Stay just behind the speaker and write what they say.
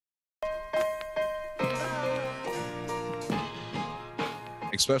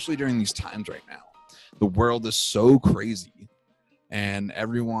especially during these times right now. The world is so crazy and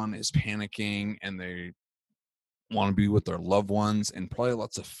everyone is panicking and they want to be with their loved ones and probably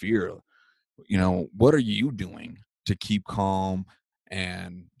lots of fear. You know, what are you doing to keep calm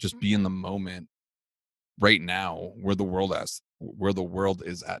and just be in the moment right now where the world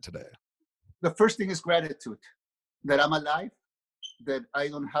is at today? The first thing is gratitude that I'm alive, that I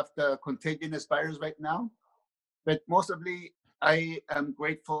don't have the contagious virus right now. But mostly, I am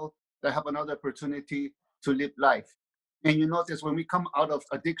grateful that I have another opportunity to live life. And you notice when we come out of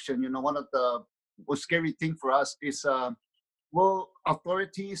addiction, you know, one of the most scary thing for us is,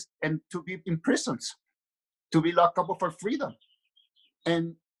 authorities and to be in prisons, to be locked up for freedom.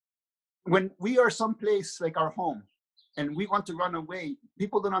 And when we are someplace like our home and we want to run away,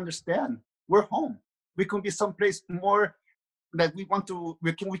 people don't understand. We're home. We can be someplace more that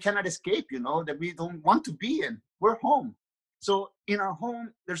we cannot escape, you know, that we don't want to be in. We're home. So in our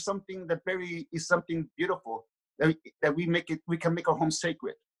home, there's something that is something beautiful that we can make our home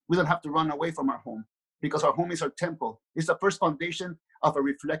sacred. We don't have to run away from our home because our home is our temple. It's the first foundation of a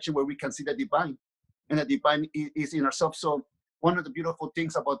reflection where we can see the divine, and the divine is in ourselves. So one of the beautiful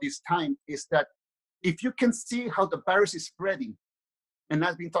things about this time is that if you can see how the virus is spreading, and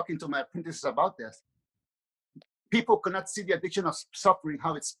I've been talking to my apprentices about this, people cannot see the addiction of suffering,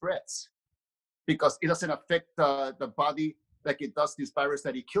 how it spreads, because it doesn't affect the body like it does this virus,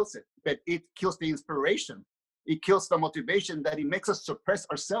 that it kills it, but it kills the inspiration. It kills the motivation, that it makes us suppress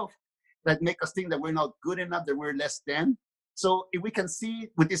ourselves, that make us think that we're not good enough, that we're less than. So if we can see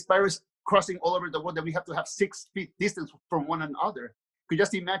with this virus crossing all over the world that we have to have 6 feet distance from one another, could you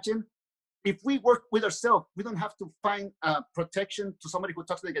just imagine? If we work with ourselves, we don't have to find protection to somebody who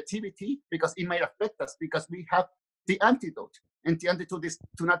talks negativity, because it might affect us, because we have the antidote. And the antidote is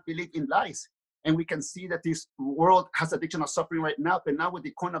to not believe in lies. And we can see that this world has addiction of suffering right now. But now with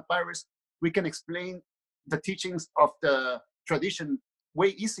the coronavirus, we can explain the teachings of the tradition way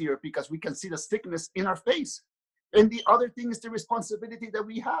easier, because we can see the sickness in our face. And the other thing is the responsibility that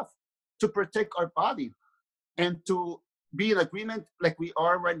we have to protect our body and to be in agreement like we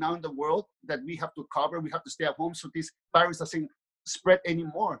are right now in the world, that we have to cover, we have to stay at home so this virus doesn't spread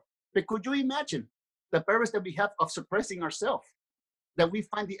anymore. But could you imagine the virus that we have of suppressing ourselves, that we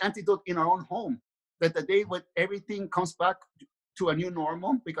find the antidote in our own home, that the day when everything comes back to a new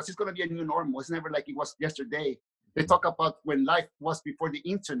normal, because it's going to be a new normal. It's never like it was yesterday. They talk about when life was before the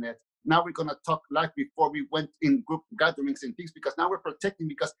internet. Now we're going to talk life before we went in group gatherings and things, because now we're protecting,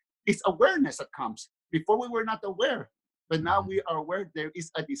 because it's awareness that comes. Before we were not aware, but now we are aware there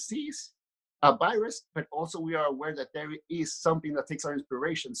is a disease, a virus, but also we are aware that there is something that takes our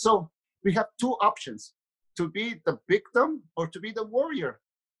inspiration. So we have 2 options, to be the victim or to be the warrior.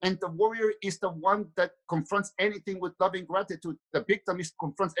 And the warrior is the one that confronts anything with loving gratitude. The victim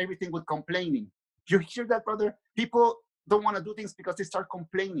confronts everything with complaining. You hear that, brother? People don't want to do things because they start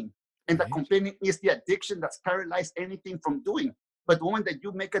complaining. And the complaining is the addiction that's paralyzed anything from doing. But the moment that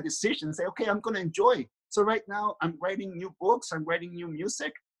you make a decision, say, okay, I'm going to enjoy. So right now I'm writing new books, I'm writing new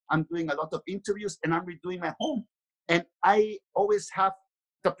music, I'm doing a lot of interviews, and I'm redoing my home. And I always have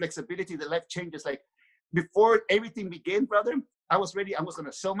the flexibility that life changes. Like before everything began, brother, I was ready. I was going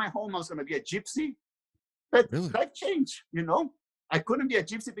to sell my home. I was going to be a gypsy. But life changed, you know. I couldn't be a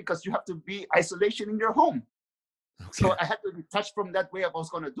gypsy because you have to be isolation in your home. Okay. So I had to detach from that way of what I was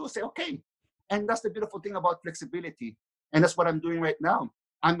going to do. Say, okay. And that's the beautiful thing about flexibility. And that's what I'm doing right now.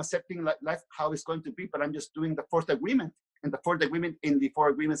 I'm accepting life how it's going to be, but I'm just doing the 4th agreement. And the 4th agreement in the 4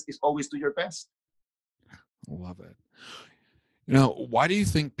 agreements is always do your best. Love it. You know, why do you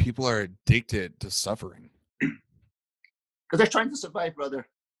think people are addicted to suffering? Because they're trying to survive, brother.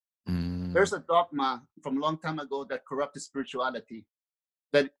 There's a dogma from a long time ago that corrupted spirituality,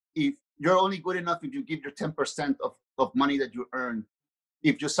 that if you're only good enough if you give your 10% of money that you earn,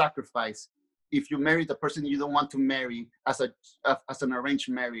 if you sacrifice, if you marry the person you don't want to marry as an arranged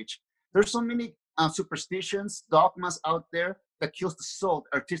marriage. There's so many superstitions, dogmas out there that kills the soul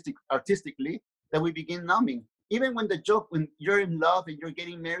artistically, that we begin numbing. Even when when you're in love and you're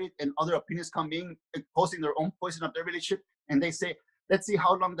getting married and other opinions come in, posting their own poison of their relationship, and they say, let's see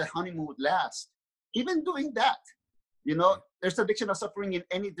how long the honeymoon would last. Even doing that, you know, there's addiction of suffering in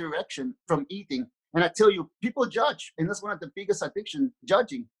any direction from eating. And I tell you, people judge, and that's one of the biggest addiction,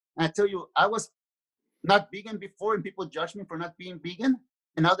 judging. And I tell you, I was not vegan before, and people judge me for not being vegan.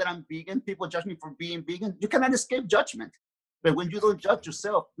 And now that I'm vegan, people judge me for being vegan. You cannot escape judgment. But when you don't judge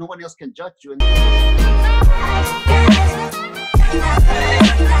yourself, no one else can judge you. And